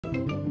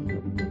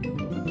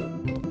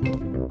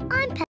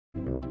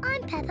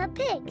Peppa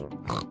Pig.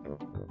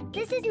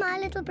 This is my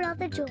little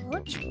brother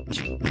George.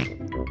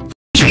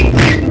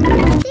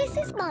 This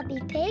is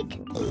Mummy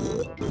Pig.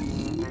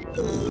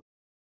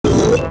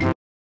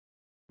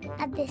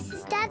 And this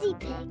is Daddy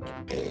Pig.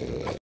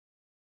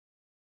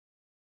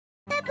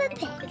 Peppa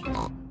Pig.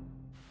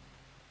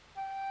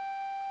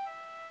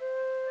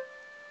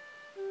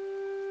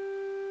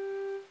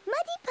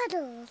 Muddy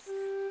puddles.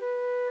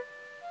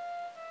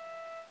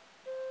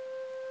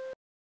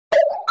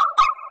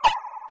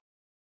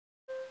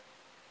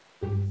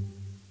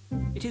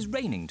 It is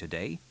raining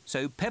today,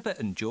 so Peppa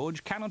and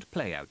George cannot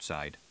play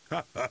outside.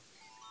 Daddy,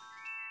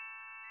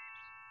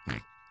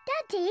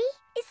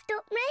 it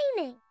stopped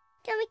raining.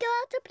 Can we go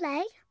out to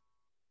play?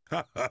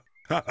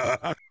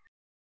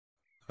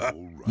 All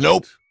right.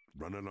 Nope.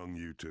 Run along,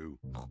 you two.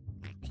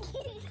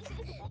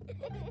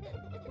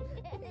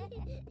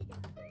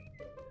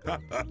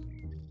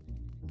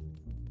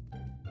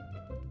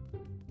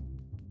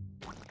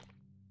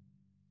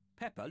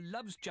 Peppa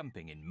loves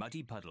jumping in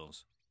muddy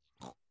puddles.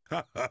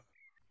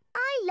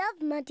 I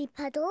love muddy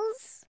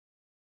puddles.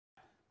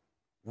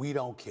 We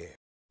don't care.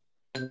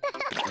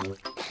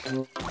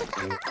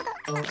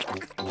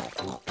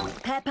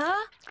 Peppa,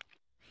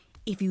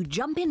 if you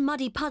jump in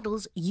muddy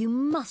puddles, you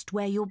must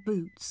wear your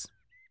boots.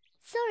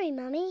 Sorry,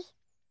 Mummy.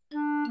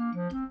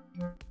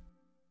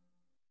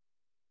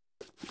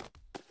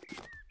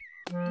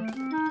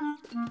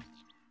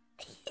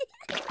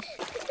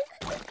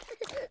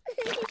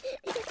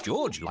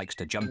 George likes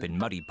to jump in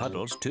muddy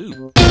puddles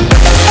too.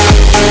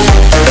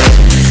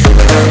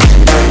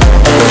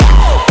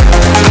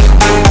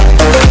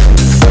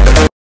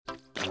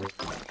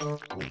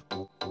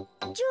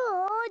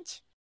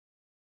 George!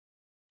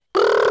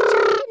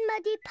 Jump in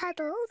muddy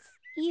puddles.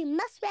 You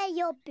must wear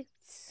your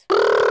boots.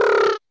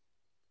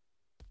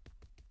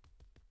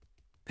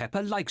 Peppa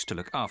likes to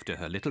look after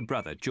her little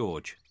brother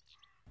George.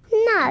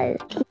 No.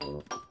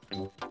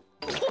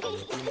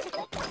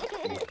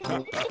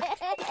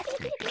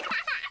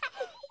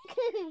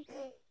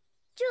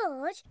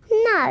 George?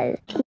 No.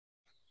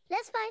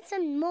 Let's find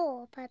some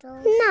more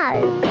puddles.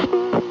 No.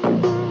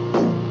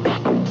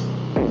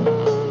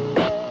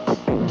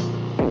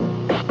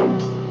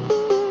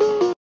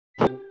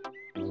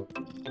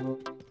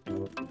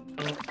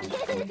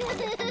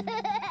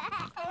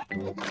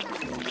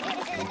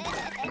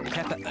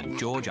 Peppa and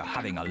George are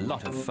having a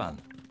lot of fun.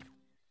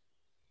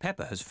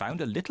 Peppa has found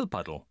a little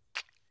puddle.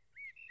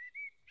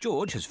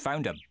 George has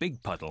found a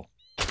big puddle.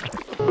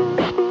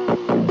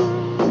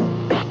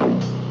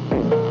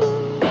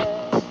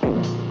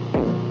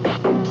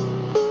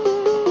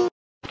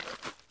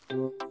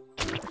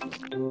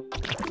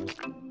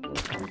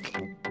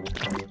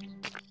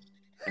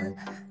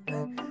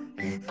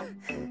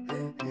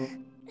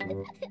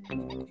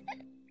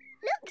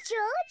 Look,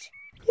 George.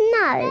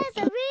 No. There's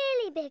a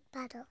really big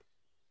puddle.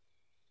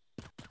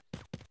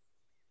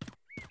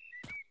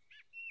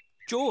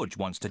 George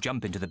wants to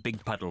jump into the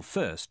big puddle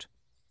first.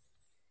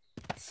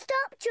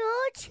 Stop,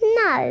 George.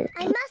 No.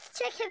 I must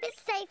check if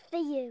it's safe for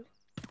you.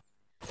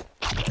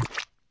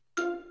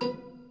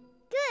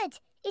 Good.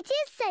 It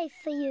is safe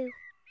for you.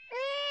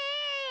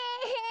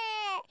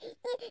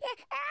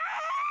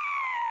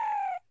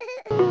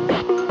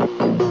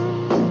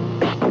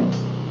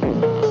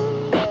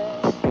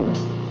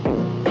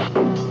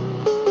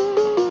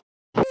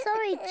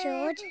 Sorry,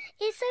 George.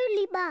 It's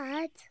only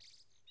bad.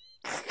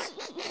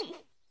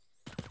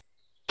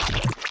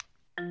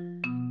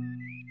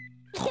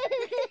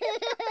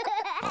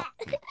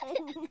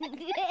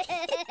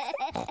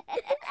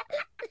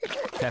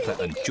 Peppa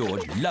and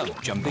George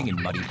love jumping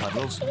in muddy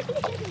puddles.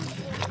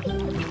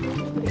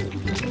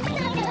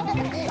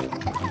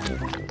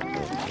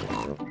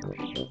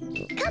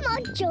 Come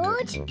on,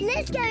 George.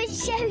 Let's go and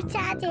show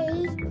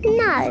Daddy.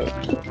 No.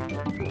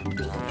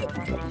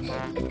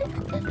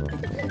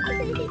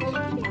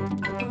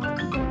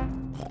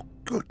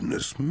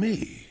 Goodness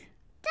me.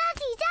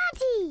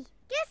 Daddy!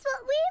 Guess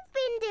what we've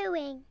been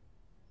doing?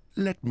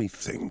 Let me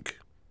think.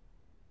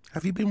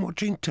 Have you been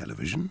watching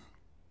television?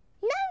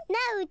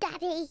 No,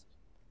 Daddy.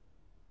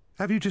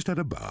 Have you just had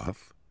a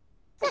bath?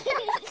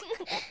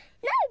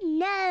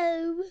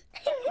 No.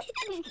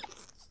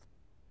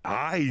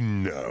 I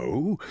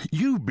know.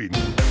 You've been...